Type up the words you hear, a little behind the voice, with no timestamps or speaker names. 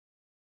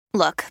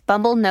Look,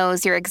 Bumble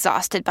knows you're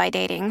exhausted by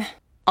dating.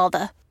 All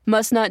the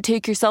must not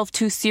take yourself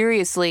too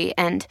seriously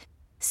and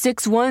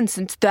 6'1"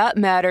 since that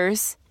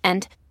matters.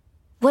 And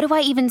what do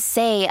I even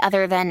say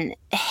other than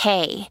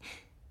hey?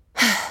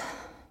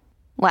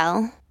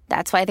 Well,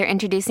 that's why they're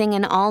introducing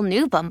an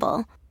all-new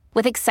Bumble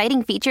with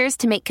exciting features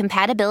to make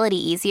compatibility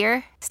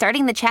easier,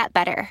 starting the chat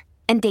better,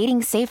 and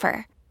dating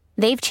safer.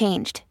 They've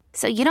changed,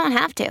 so you don't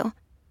have to.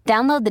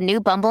 Download the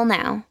new Bumble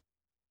now.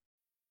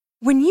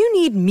 When you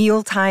need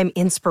mealtime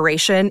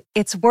inspiration,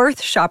 it's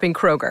worth shopping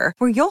Kroger,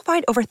 where you'll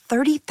find over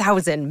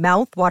 30,000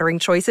 mouth-watering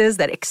choices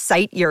that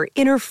excite your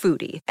inner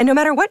foodie. And no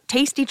matter what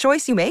tasty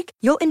choice you make,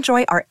 you'll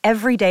enjoy our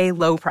everyday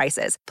low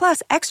prices,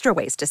 plus extra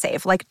ways to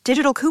save, like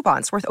digital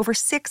coupons worth over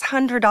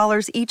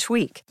 $600 each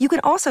week. You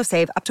can also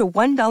save up to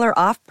 $1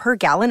 off per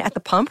gallon at the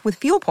pump with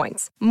fuel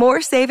points.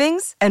 More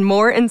savings and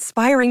more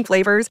inspiring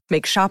flavors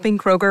make shopping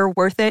Kroger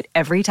worth it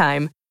every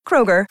time.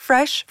 Kroger,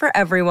 fresh for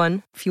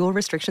everyone. Fuel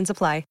restrictions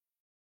apply.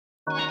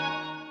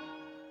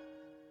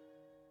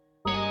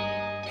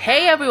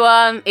 Hey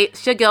everyone,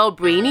 it's your girl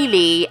Brainy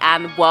Lee,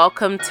 and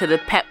welcome to the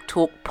Pep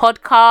Talk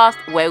podcast,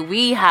 where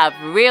we have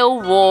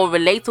real, raw,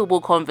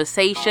 relatable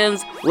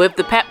conversations with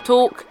the pep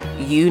talk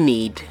you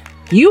need.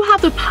 You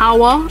have the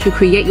power to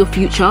create your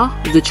future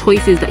with the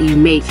choices that you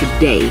make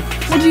today.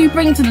 What do you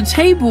bring to the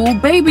table?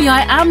 Baby,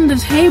 I am the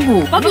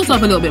table. Love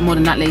yourself a little bit more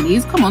than that,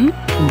 ladies. Come on.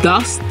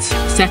 Dust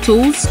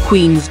settles,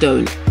 queens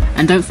don't.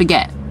 And don't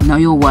forget, know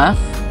your worth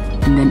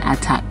and then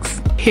add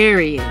tax.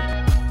 Period.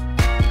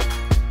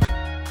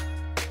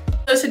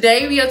 So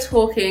today we are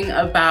talking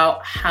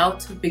about how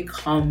to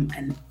become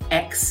an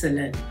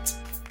excellent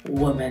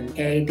woman.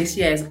 Okay, this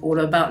year is all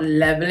about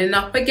leveling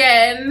up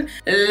again,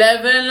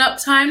 leveling up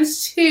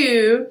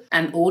 ×2,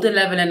 and all the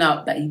leveling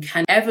up that you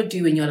can ever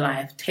do in your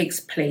life takes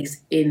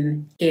place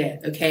in here.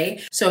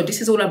 Okay, so this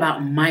is all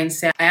about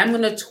mindset. I am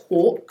going to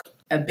talk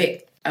a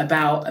bit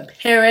about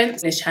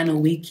appearance. This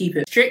channel, we keep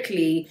it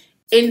strictly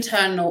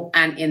internal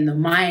and in the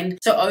mind.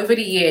 So over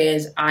the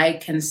years, I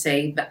can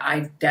say that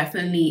I've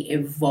definitely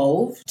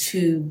evolved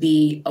to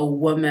be a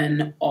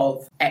woman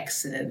of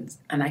excellence.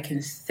 And I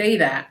can say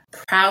that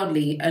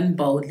proudly and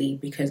boldly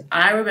because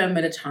I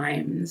remember the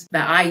times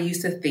that I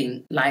used to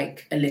think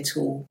like a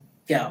little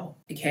girl.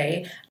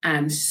 Okay,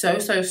 I'm so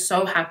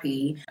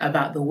happy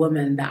about the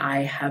woman that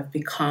I have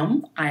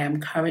become. I am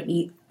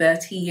currently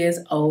 30 years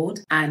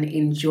old and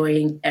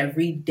enjoying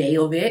every day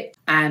of it.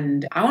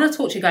 And I want to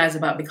talk to you guys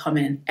about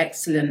becoming an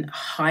excellent,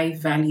 high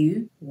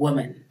value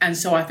woman. And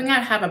so I think I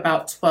have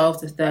about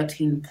 12 to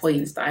 13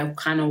 points that I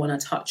kind of want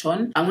to touch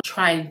on. I'm going to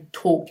try and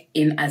talk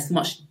in as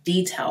much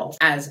detail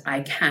as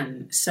I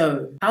can.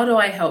 So how do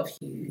I help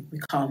you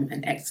become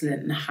an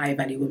excellent and high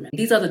value woman?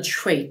 These are the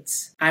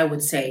traits, I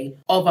would say,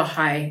 of a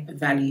high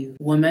value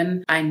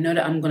woman. I know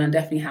that I'm going to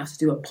definitely have to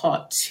do a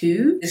part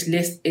 2. This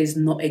list is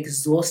not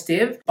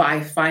exhaustive, but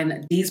I find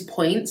that these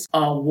points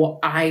are what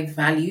I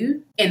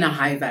value in a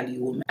high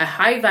value woman. A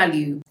high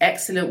value,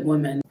 excellent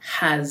woman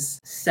has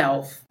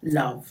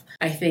self-love.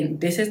 I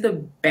think this is the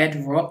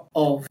bedrock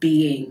of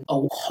being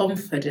a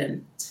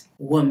confident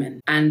woman.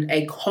 And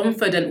a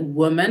confident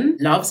woman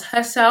loves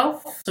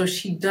herself, so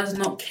she does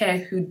not care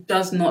who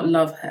does not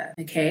love her,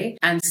 okay?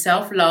 And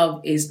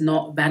self-love is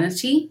not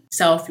vanity.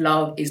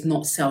 Self-love is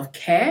not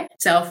self-care.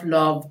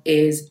 Self-love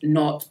is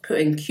not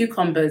putting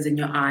cucumbers in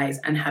your eyes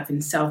and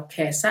having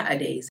self-care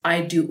Saturdays.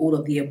 I do all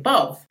of the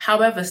above.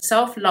 However,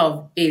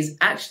 self-love is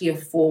actually a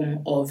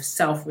form of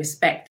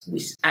self-respect,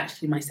 which is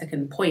actually my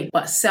second point.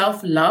 But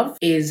self-love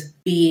is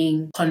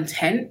being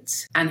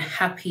content and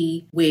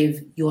happy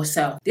with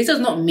yourself. This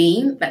does not mean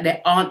that there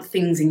aren't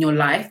things in your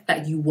life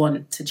that you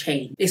want to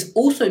change. This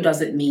also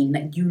doesn't mean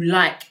that you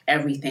like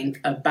everything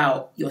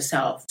about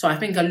yourself. So I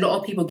think a lot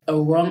of people get a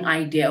wrong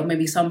idea, or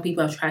maybe some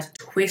people have tried to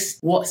twist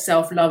what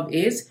self-love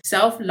is.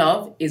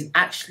 Self-love is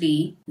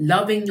actually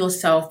loving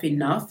yourself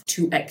enough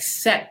to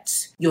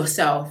accept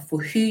yourself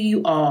for who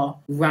you are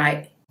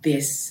right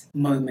this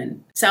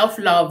moment.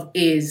 Self-love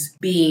is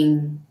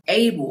being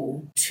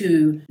able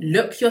to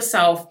look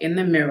yourself in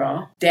the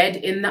mirror, dead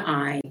in the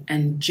eye,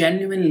 and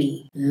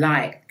genuinely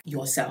like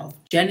yourself,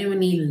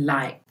 genuinely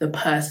like the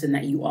person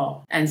that you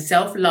are. And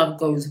self-love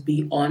goes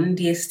beyond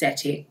the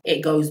aesthetic.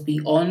 It goes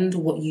beyond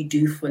what you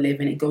do for a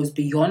living. It goes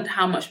beyond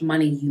how much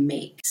money you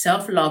make.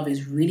 Self-love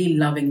is really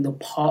loving the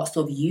parts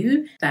of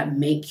you that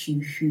make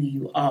you who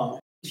you are.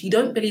 If you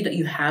don't believe that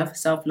you have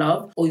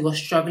self-love or you're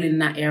struggling in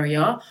that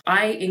area,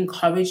 I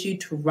encourage you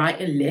to write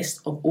a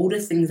list of all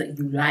the things that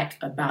you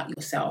like about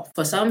yourself.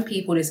 For some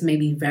people, this may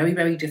be very,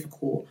 very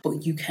difficult,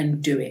 but you can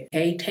do it,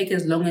 okay? Take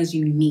as long as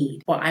you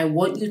need. But I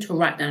want you to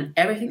write down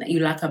everything that you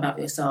like about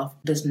yourself.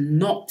 Does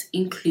not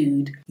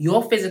include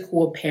your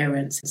physical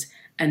appearance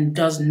and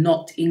does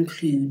not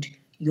include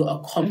your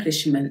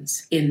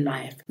accomplishments in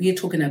life. We are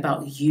talking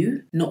about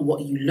you, not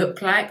what you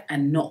look like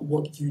and not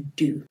what you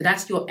do. So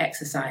that's your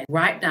exercise.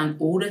 Write down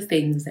all the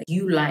things that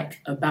you like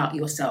about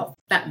yourself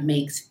that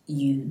makes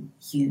you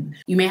you.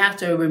 You may have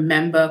to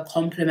remember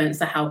compliments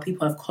to how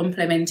people have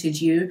complimented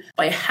you,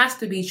 but it has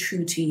to be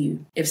true to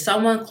you. If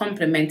someone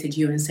complimented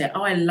you and said,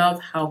 oh, I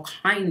love how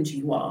kind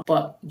you are,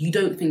 but you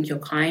don't think you're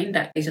kind,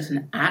 that is just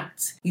an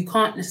act, you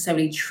can't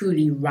necessarily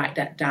truly write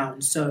that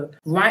down. So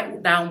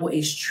write down what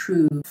is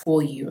true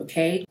for you,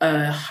 okay?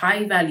 A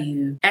high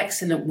value,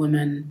 excellent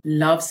woman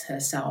loves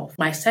herself.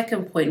 My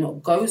second point,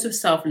 what goes with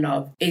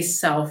self-love, is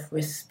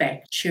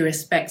self-respect. She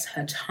respects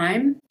her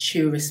time.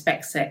 She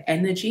respects her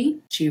energy.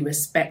 She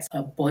respects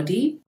her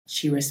body.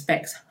 She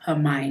respects her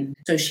mind.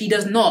 So she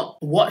does not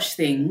watch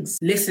things,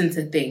 listen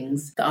to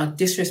things that are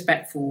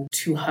disrespectful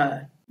to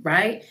her,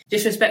 right?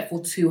 Disrespectful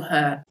to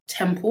her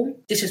temple,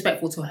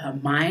 disrespectful to her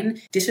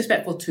mind,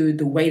 disrespectful to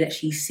the way that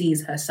she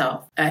sees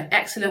herself. An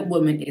excellent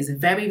woman is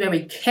very,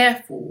 very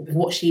careful with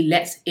what she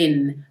lets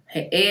in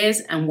her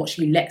ears and what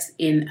she lets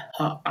in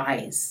her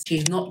eyes.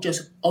 She's not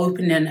just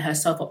opening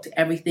herself up to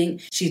everything.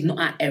 She's not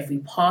at every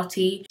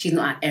party. She's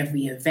not at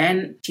every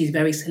event. She's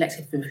very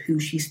selective with who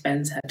she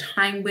spends her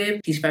time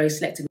with. She's very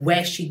selective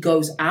where she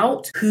goes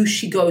out, who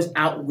she goes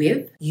out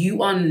with.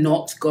 You are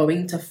not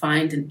going to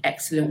find an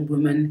excellent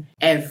woman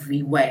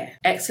everywhere.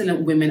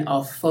 Excellent women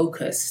are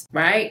focused,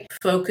 right?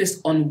 Focused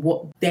on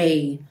what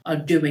they are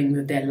doing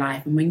with their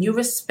life. And when you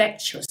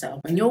respect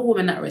yourself, when you're a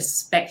woman that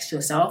respects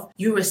yourself,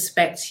 you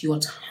respect your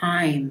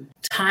time.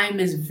 Time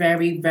is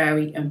very,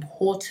 very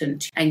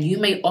important. And you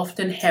may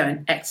often hear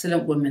an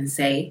excellent woman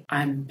say,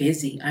 I'm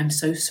busy. I'm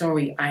so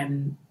sorry.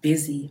 I'm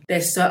busy.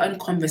 There's certain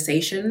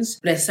conversations,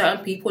 there's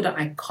certain people that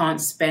I can't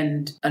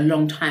spend a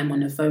long time on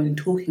the phone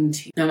talking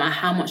to, no matter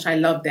how much I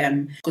love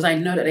them, because I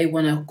know that they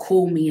want to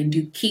call me and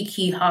do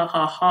kiki, ha,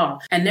 ha, ha.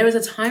 And there is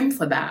a time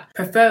for that.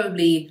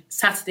 Preferably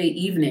Saturday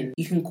evening.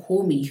 You can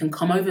call me. You can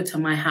come over to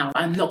my house.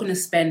 I'm not going to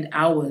spend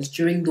hours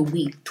during the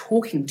week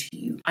talking to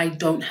you. I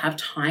don't have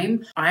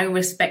time. I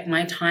respect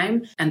my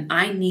time, and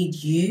I need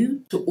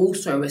you to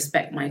also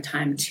respect my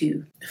time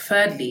too.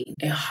 Thirdly,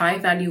 a high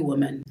value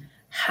woman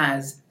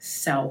has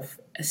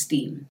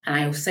self-esteem. And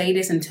I will say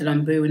this until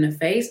I'm blue in the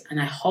face,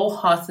 and I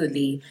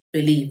wholeheartedly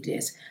believe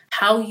this.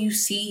 How you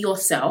see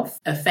yourself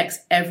affects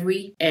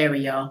every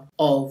area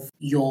of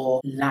your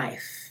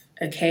life,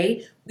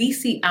 okay? We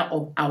see out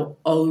of our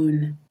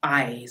own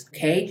eyes,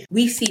 okay?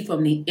 We see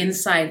from the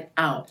inside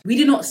out. We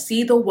do not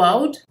see the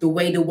world the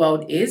way the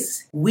world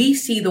is. We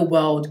see the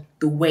world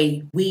the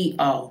way we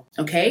are,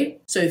 okay?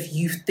 So if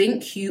you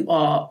think you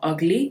are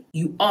ugly,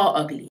 you are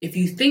ugly. If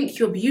you think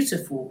you're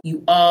beautiful,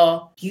 you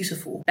are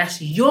beautiful.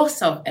 That's your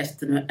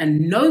self-estimate,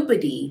 and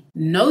nobody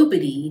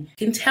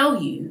can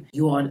tell you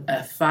you're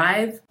a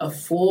 5, a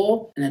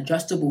 4, an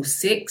adjustable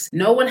 6.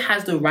 No one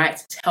has the right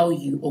to tell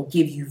you or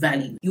give you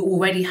value. You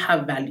already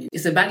have value.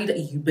 It's a value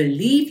that you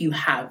believe you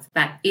have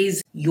that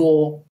is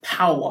your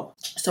power.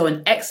 So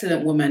an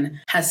excellent woman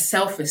has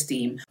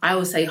self-esteem. I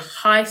would say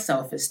high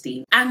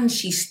self-esteem, and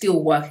she's still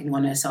working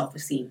on her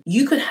self-esteem.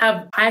 You could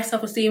have high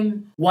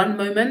self-esteem one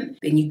moment,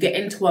 then you get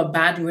into a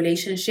bad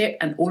relationship,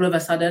 and all of a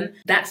sudden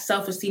that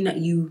self-esteem that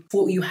you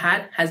thought you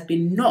had has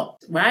been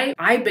knocked, right?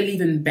 I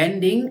believe in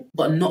bending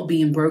but not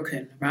being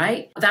broken,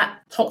 right? That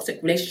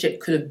toxic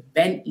relationship could have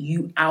bent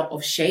you out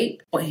of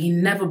shape, but he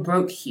never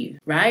broke you,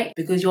 right?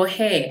 Because you're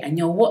here and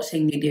you're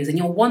watching videos and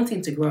you're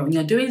wanting to grow and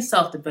you're doing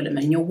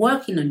self-development and you're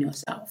working on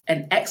yourself.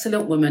 An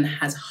excellent woman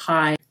has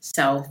high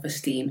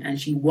self-esteem,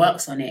 and she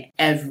works on it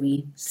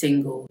every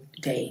single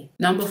day.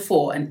 Number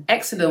 4, an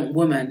excellent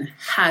woman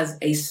has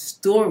a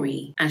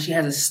story, and she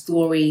has a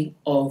story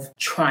of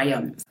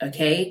triumph,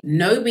 okay?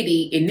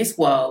 Nobody in this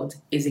world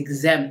is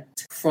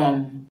exempt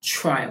from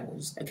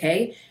trials,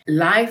 okay?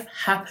 Life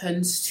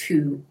happens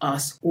to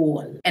us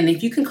all. And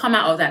if you can come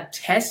out of that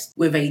test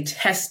with a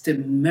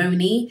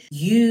testimony,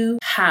 you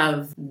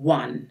have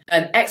won.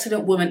 An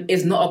excellent woman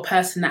is not a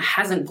person that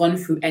hasn't gone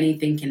through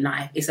anything in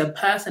life. It's a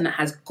person that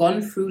has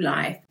gone through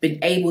life, been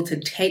able to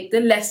take the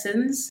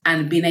lessons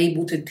and been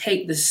able to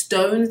take the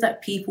stones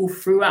that people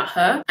threw at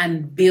her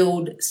and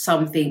build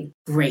something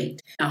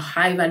great. A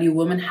high value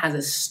woman has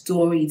a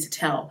story to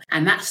tell,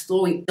 and that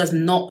story does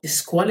not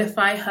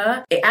disqualify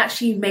her. It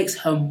actually makes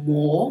her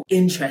more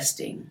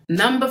interesting.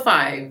 Number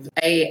 5,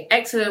 an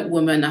excellent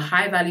woman, a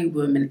high value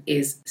woman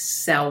is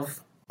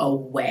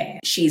self-aware.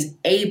 She's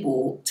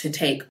able to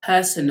take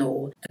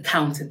personal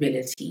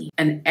accountability.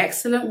 An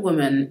excellent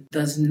woman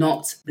does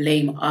not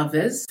blame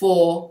others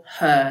for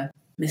her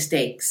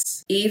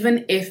mistakes,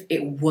 even if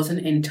it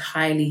wasn't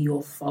entirely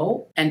your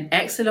fault. An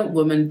excellent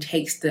woman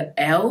takes the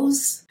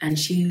L's and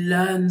she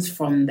learns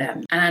from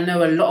them. And I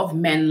know a lot of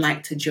men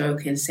like to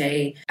joke and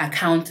say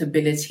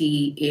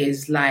accountability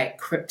is like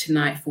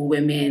kryptonite for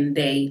women.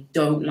 They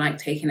don't like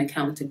taking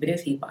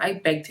accountability, but I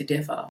beg to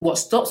differ. What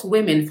stops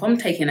women from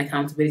taking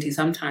accountability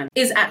sometimes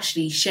is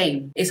actually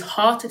shame. It's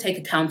hard to take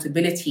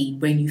accountability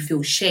when you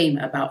feel shame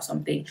about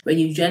something, when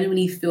you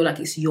genuinely feel like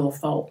it's your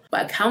fault.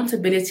 But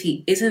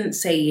accountability isn't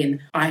saying,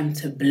 I'm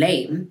to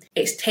blame.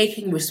 It's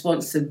taking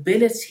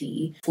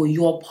responsibility for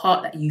your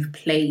part that you've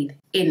played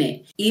in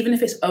it. Even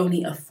if it's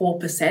only a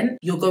 4%,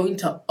 you're going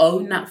to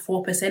own that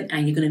 4%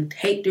 and you're going to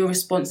take the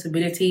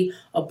responsibility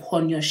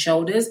upon your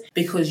shoulders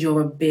because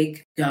you're a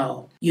big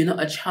girl. You're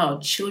not a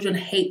child. Children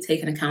hate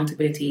taking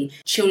accountability.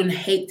 Children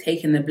hate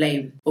taking the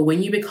blame. But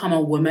when you become a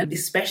woman,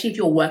 especially if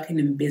you're working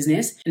in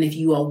business and if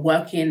you are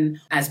working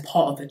as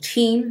part of a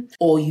team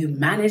or you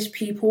manage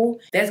people,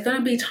 there's going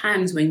to be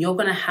times when you're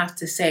going to have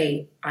to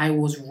say, I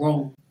was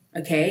wrong.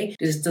 Okay,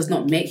 this does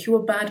not make you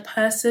a bad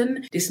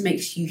person. This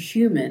makes you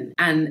human.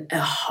 And a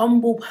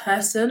humble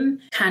person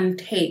can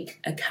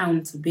take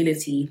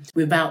accountability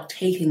without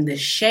taking the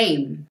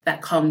shame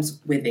that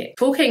comes with it.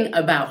 Talking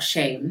about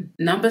shame,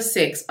 number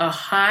 6, a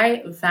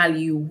high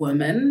value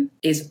woman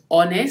is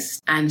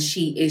honest and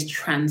she is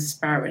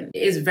transparent.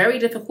 It is very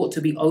difficult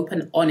to be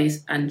open,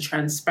 honest, and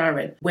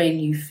transparent when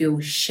you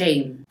feel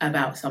shame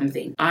about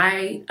something.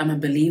 I am a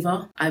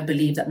believer. I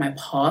believe that my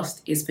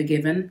past is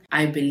forgiven.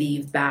 I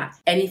believe that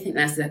anything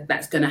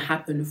that's going to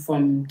happen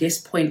from this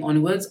point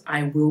onwards,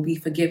 I will be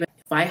forgiven.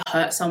 If I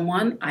hurt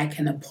someone, I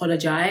can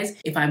apologize.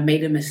 If I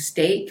made a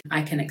mistake,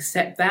 I can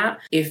accept that.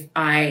 If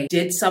I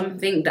did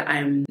something that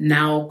I'm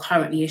now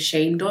currently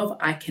ashamed of,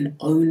 I can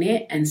own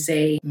it and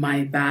say,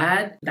 my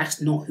bad, that's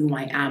not who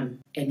I am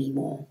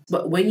anymore.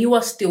 But when you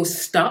are still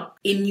stuck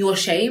in your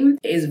shame,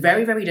 it is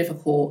very, very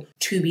difficult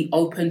to be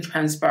open,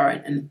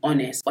 transparent, and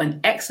honest. But an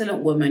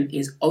excellent woman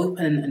is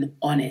open and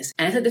honest.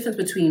 And there's a difference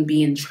between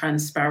being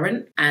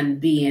transparent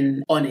and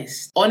being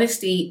honest.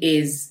 Honesty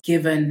is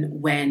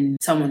given when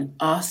someone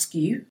asks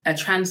you. A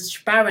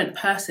transparent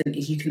person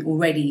is you can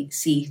already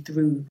see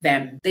through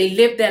them. They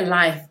live their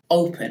life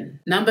open.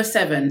 Number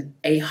 7,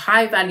 a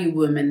high value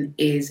woman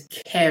is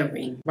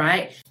caring,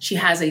 right? She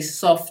has a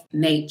soft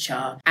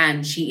nature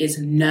and she is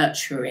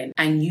nurturing.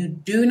 And you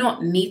do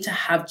not need to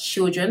have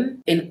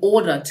children in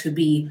order to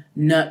be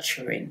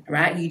nurturing,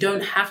 right? You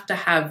don't have to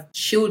have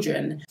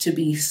children to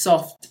be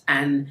soft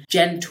and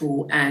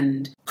gentle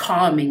and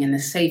calming in a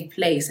safe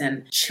place.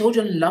 And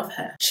children love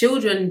her.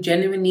 Children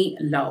genuinely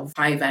love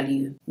high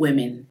value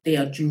women. They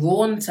are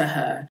drawn to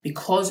her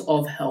because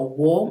of her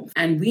warmth.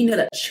 And we know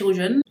that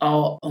children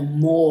are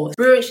more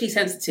spiritually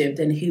sensitive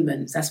than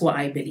humans. That's what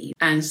I believe.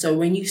 And so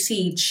when you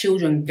see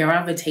children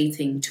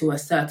gravitating to a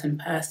certain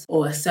person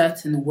or a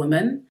certain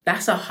woman,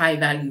 that's a high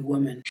value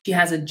woman. She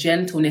has a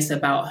gentleness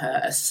about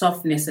her, a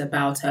softness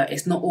about her.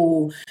 It's not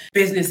all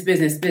business.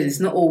 It's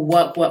not all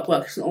work.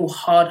 It's not all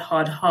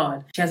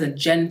hard. She has a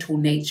gentle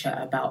nature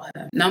about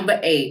her. Number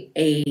 8,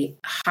 a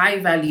high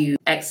value,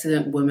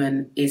 excellent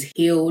woman is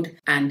healed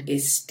and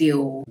is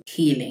still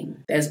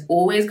healing. There's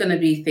always going to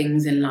be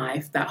things in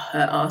life that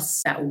hurt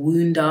us, that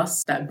wound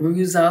us, that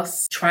bruise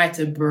us, try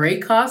to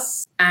break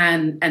us.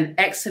 And an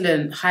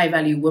excellent high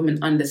value woman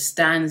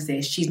understands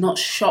this. She's not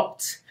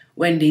shocked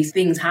when these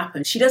things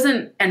happen. She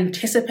doesn't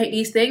anticipate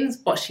these things,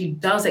 but she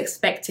does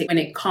expect it when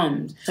it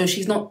comes. So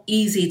she's not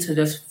easy to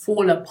just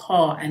fall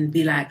apart and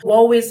be like,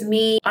 woe is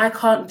me, I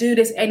can't do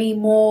this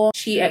anymore.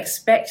 She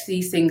expects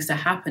these things to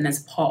happen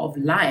as part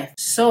of life.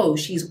 So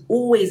she's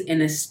always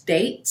in a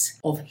state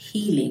of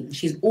healing.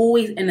 She's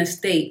always in a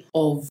state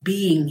of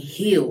being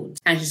healed.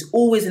 And she's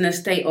always in a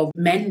state of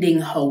mending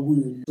her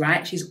wounds,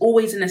 right? She's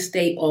always in a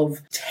state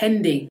of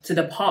tending to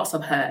the parts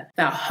of her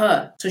that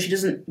hurt so she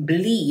doesn't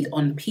bleed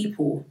on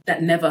people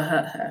that never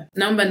hurt her.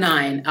 Number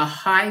 9, a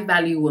high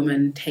value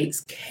woman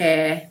takes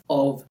care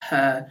of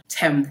her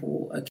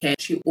temple, okay?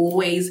 She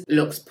always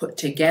looks put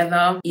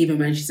together, even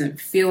when she doesn't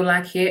feel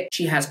like it.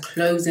 She has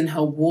clothes in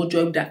her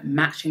wardrobe that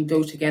match and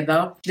go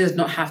together. She does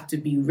not have to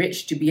be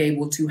rich to be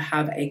able to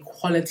have a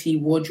quality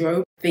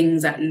wardrobe.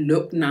 Things that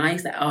look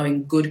nice, that are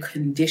in good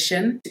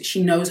condition.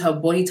 She knows her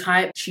body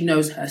type. She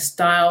knows her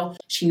style.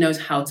 She knows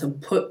how to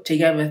put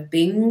together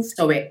things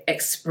so it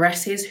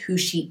expresses who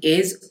she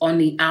is on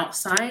the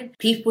outside.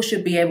 People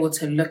should be able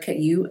to look at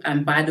you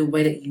and by the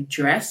way that you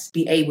dress,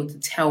 be able to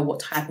tell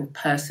what type of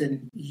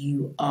person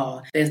you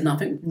are. There's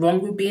nothing wrong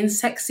with being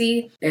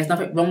sexy. There's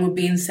nothing wrong with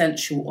being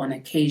sensual on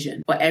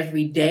occasion. But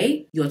every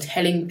day, you're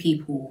telling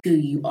people who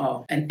you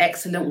are. An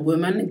excellent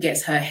woman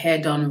gets her hair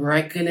done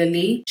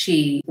regularly.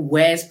 She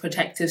wears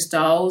protective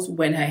styles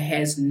when her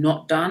hair's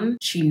not done.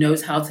 She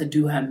knows how to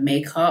do her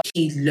makeup.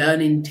 She's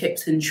learning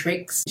tips and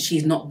tricks.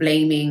 She's not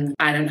blaming,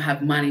 I don't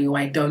have money, or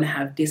I don't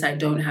have this, I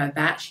don't have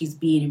that. She's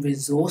being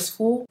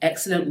resourceful.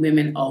 Excellent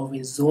women are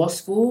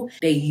resourceful.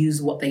 They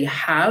use what they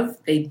have.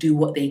 They do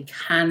what they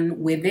can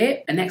with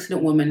it. An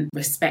excellent woman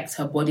respects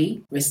her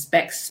body,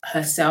 respects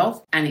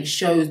herself, and it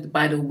shows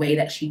by the way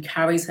that she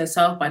carries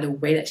herself, by the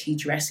way that she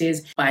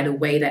dresses, by the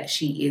way that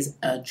she is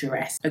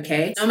addressed.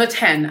 Okay? Number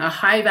 10, a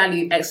high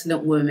value, excellent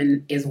excellent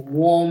woman is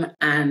warm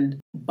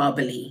and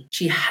bubbly.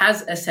 She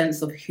has a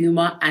sense of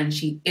humor and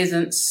she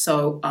isn't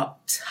so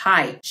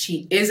uptight.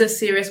 She is a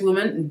serious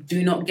woman,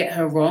 do not get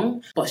her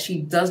wrong, but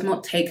she does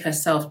not take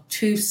herself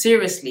too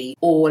seriously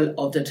all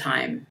of the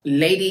time.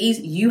 Ladies,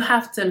 you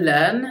have to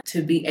learn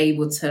to be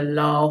able to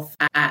laugh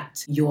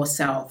at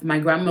yourself. My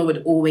grandma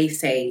would always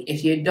say,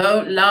 if you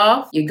don't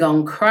laugh, you're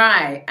gonna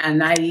cry.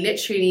 And I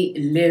literally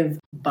live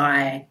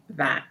by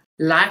that.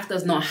 Life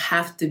does not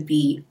have to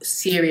be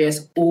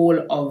serious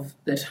all of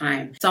the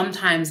time.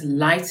 Sometimes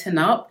lighten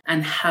up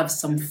and have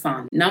some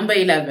fun. Number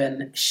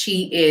 11,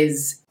 she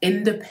is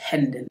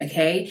independent,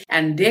 okay?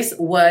 And this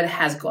word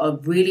has got a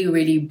really,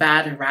 really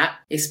bad rap,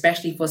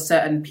 especially for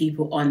certain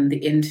people on the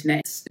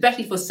internet,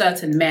 especially for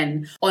certain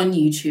men on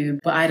YouTube,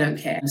 but I don't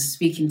care. I'm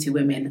speaking to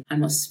women,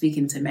 I'm not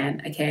speaking to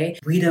men, okay?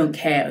 We don't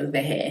care over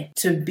here.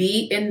 To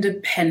be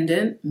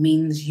independent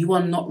means you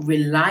are not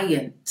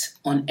reliant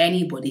on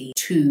anybody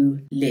to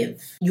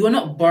live. You are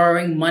not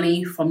borrowing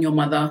money from your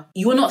mother.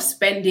 You are not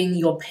spending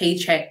your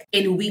paycheck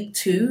in week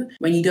 2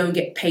 when you don't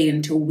get paid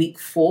until week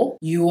 4.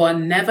 You are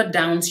never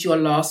down to your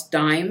last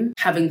dime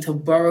having to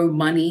borrow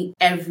money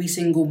every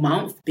single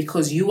month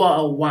because you are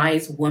a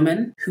wise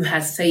woman who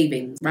has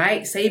savings,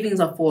 right? Savings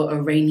are for a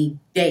rainy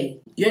day.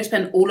 You don't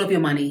spend all of your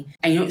money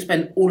and you don't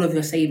spend all of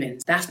your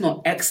savings. That's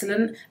not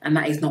excellent and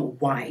that is not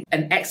wise.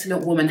 An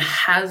excellent woman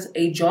has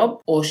a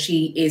job, or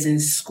she is in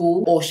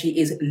school, or she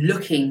is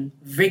looking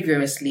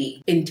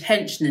vigorously,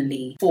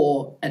 intentionally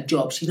for a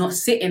job. She's not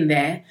sitting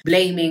there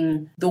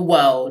blaming the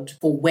world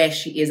for where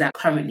she is at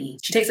currently.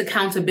 She takes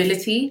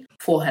accountability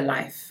for her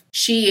life.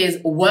 She is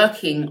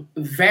working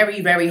very,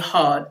 very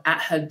hard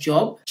at her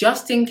job.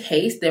 Just in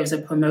case there is a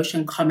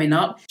promotion coming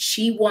up,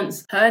 she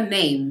wants her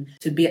name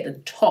to be at the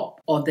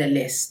top of their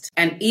list.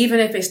 And even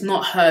if it's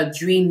not her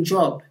dream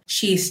job,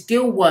 she is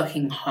still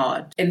working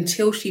hard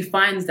until she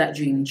finds that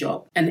dream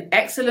job. An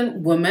excellent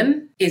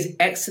woman is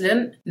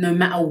excellent no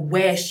matter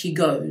where she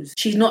goes.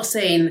 She's not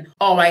saying,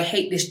 oh, I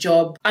hate this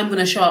job, I'm going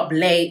to show up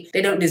late,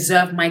 they don't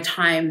deserve my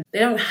time. They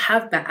don't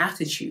have that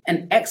attitude.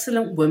 An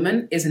excellent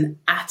woman is an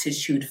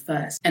attitude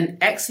first. An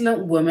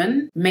excellent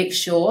woman makes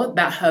sure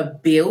that her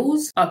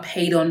bills are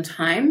paid on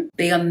time.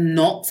 They are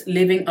not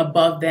living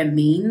above their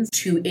means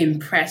to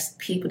impress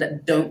people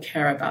that don't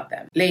care about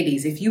them.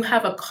 Ladies, if you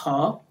have a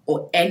car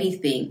or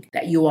anything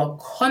that you are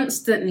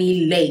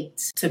constantly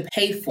late to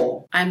pay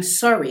for, I'm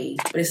sorry,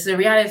 but this is a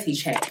reality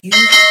check. You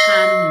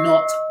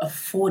cannot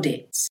afford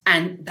it.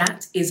 And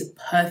that is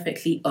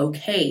perfectly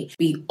okay.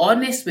 Be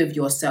honest with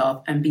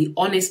yourself and be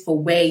honest for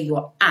where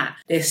you're at.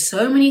 There's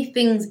so many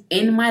things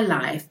in my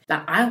life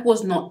that I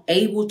was not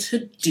able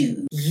to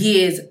do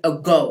years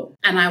ago.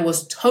 And I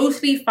was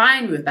totally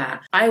fine with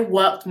that. I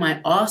worked my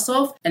ass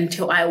off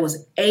until I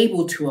was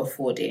able to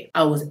afford it.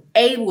 I was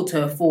able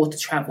to afford to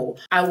travel.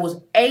 I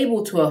was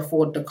able to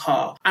afford the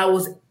car. I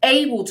was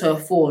able to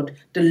afford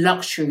the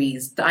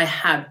luxuries that I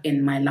have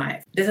in my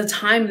life. There's a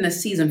time and a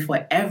season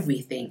for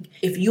everything.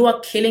 If you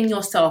are killing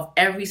yourself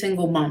every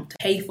single month to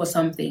pay for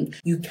something,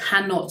 you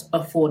cannot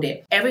afford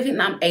it. Everything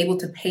that I'm able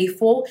to pay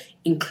for,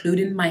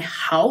 including my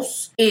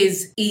house,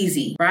 is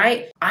easy,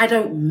 right? I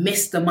don't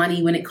miss the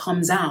money when it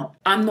comes out.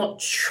 I'm not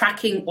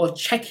tracking or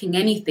checking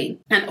anything.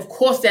 And of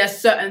course, there are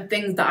certain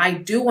things that I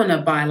do want to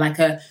buy, like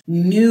a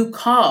new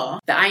car,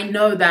 that I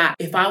know that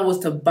if I was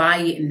to buy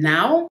it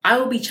now, I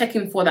will be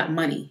checking for that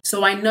money.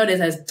 So I know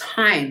there's a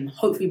time,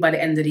 hopefully by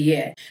the end of the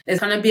year, there's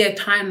going to be a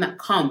time that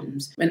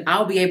comes when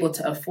I'll be able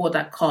to afford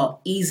that car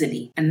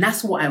easily. And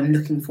that's what I'm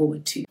looking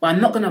forward to. But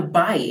I'm not going to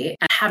buy it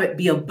and have it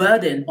be a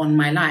burden on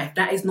my life.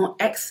 That is not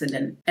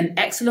excellent. An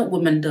excellent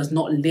woman does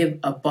not live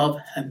above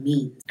her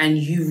means. And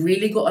you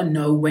really got to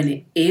know when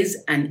it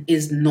is and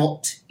is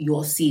not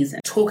your season.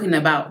 Talking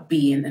about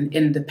being an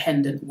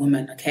independent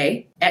woman,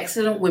 okay?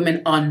 Excellent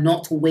women are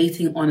not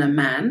waiting on a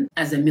man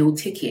as a meal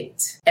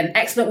ticket. An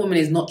excellent woman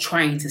is not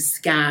trying to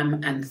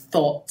scam and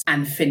thought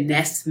and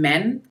finesse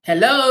men.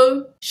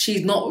 Hello?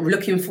 She's not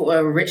looking for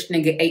a rich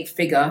nigga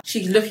 8-figure.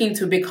 She's looking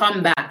to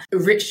become that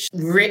rich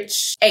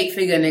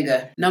 8-figure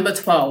nigga. Number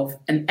 12,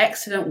 an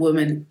excellent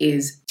woman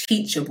is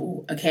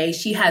teachable, okay?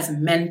 She has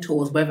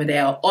mentors, whether they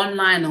are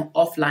online or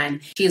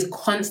offline. She is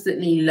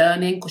constantly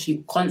learning because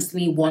she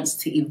constantly wants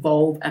to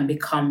evolve and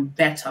become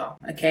better,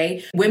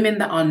 okay? Women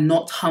that are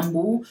not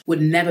humble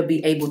would never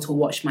be able to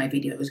watch my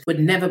videos, would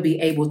never be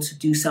able to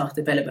do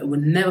self-development,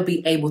 would never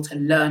be able to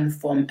learn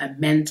from a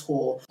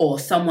mentor or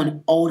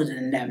someone older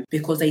than them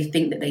because they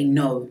think that they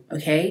know,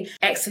 okay?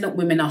 Excellent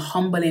women are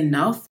humble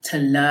enough to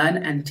learn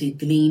and to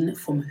glean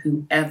from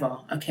whoever,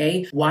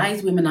 okay?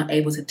 Wise women are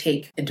able to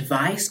take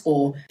advice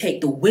or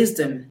take the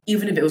wisdom,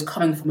 even if it was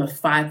coming from a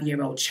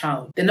 5-year-old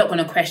child. They're not going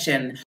to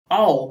question,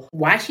 oh,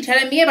 why is she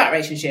telling me about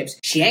relationships?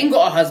 She ain't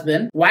got a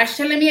husband. Why is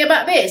she telling me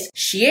about this?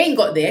 She ain't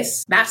got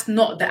this. That's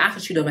not the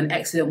attitude of an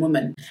excellent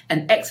woman.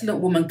 An excellent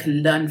woman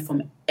can learn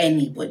from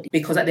anybody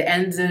because at the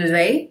end of the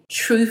day,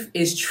 truth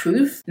is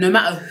truth, no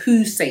matter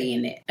who's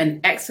saying it. An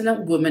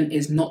excellent woman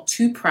is not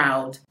too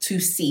proud to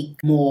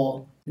seek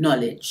more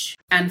knowledge.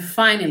 And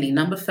finally,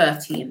 number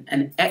 13,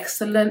 an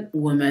excellent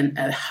woman,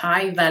 a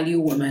high-value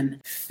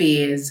woman,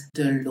 fears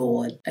the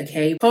Lord.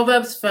 Okay,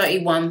 Proverbs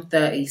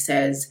 31:30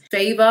 says,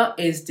 favor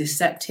is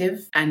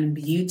deceptive and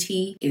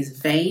beauty is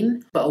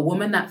vain, but a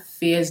woman that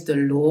fears the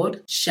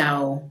Lord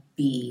shall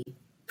be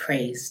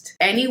praised.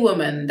 Any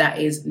woman that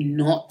is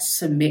not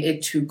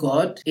submitted to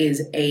God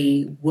is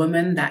a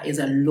woman that is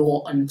a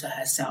law unto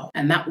herself.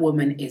 And that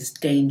woman is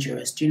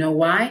dangerous. Do you know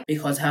why?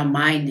 Because her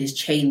mind is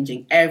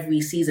changing every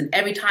season.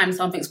 Every time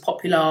something's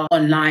popular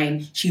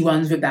online, she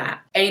runs with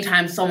that.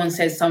 Anytime someone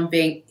says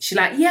something, she's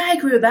like, yeah, I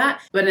agree with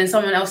that. But then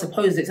someone else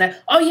opposes it. It's like,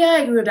 oh yeah,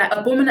 I agree with that.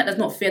 A woman that does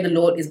not fear the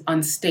Lord is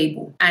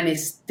unstable. And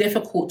it's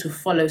difficult to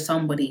follow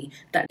somebody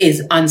that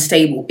is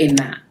unstable in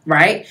that,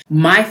 right?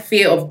 My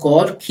fear of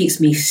God keeps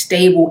me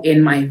stable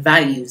in my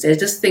values. There's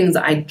just things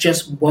that I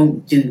just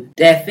won't do.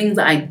 There are things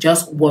that I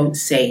just won't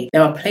say.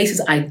 There are places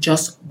I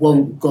just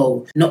won't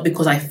go. Not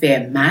because I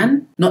fear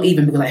man, not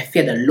even because I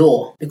fear the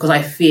law, because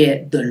I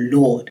fear the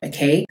Lord,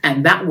 okay?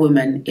 And that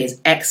woman is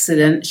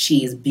excellent.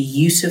 She is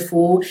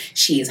beautiful.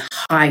 She is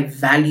high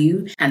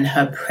value, and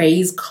her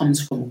praise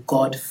comes from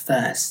God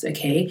first,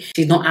 okay?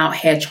 She's not out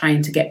here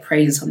trying to get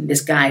praise from this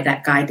guy,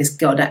 this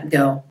girl, that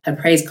girl. Her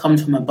praise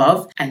comes from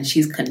above, and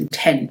she's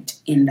content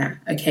in that,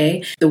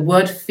 okay? The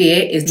word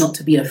fear is not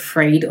to be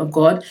afraid of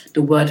God.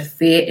 The word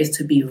fear is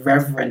to be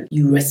reverent.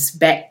 You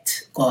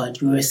respect God.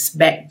 You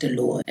respect the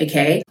Lord,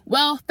 okay?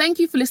 Well, thank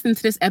you for listening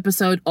to this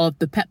episode of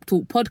the Pep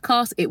Talk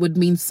podcast. It would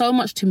mean so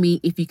much to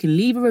me if you can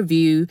leave a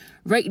review,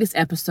 rate this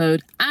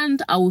episode,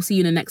 and I will see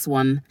you in the next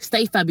one.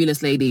 Stay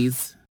fabulous,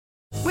 ladies.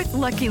 With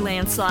Lucky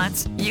Land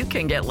Slots, you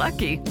can get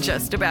lucky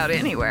just about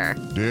anywhere.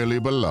 Dearly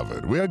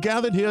beloved, we are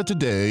gathered here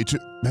today to...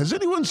 Has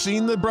anyone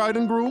seen the bride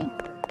and groom?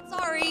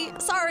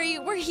 Sorry,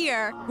 we're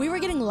here. We were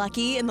getting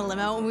lucky in the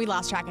limo and we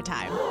lost track of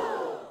time.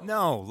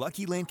 No,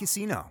 Lucky Land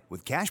Casino,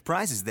 with cash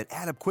prizes that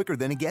add up quicker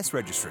than a guest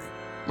registry.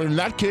 In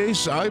that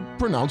case, I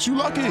pronounce you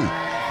lucky.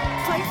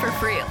 Play for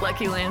free at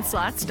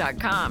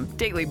LuckyLandSlots.com.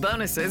 Daily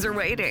bonuses are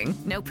waiting.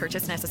 No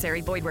purchase necessary.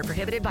 Void where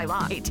prohibited by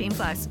law.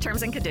 18+.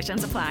 Terms and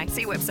conditions apply.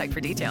 See website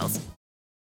for details.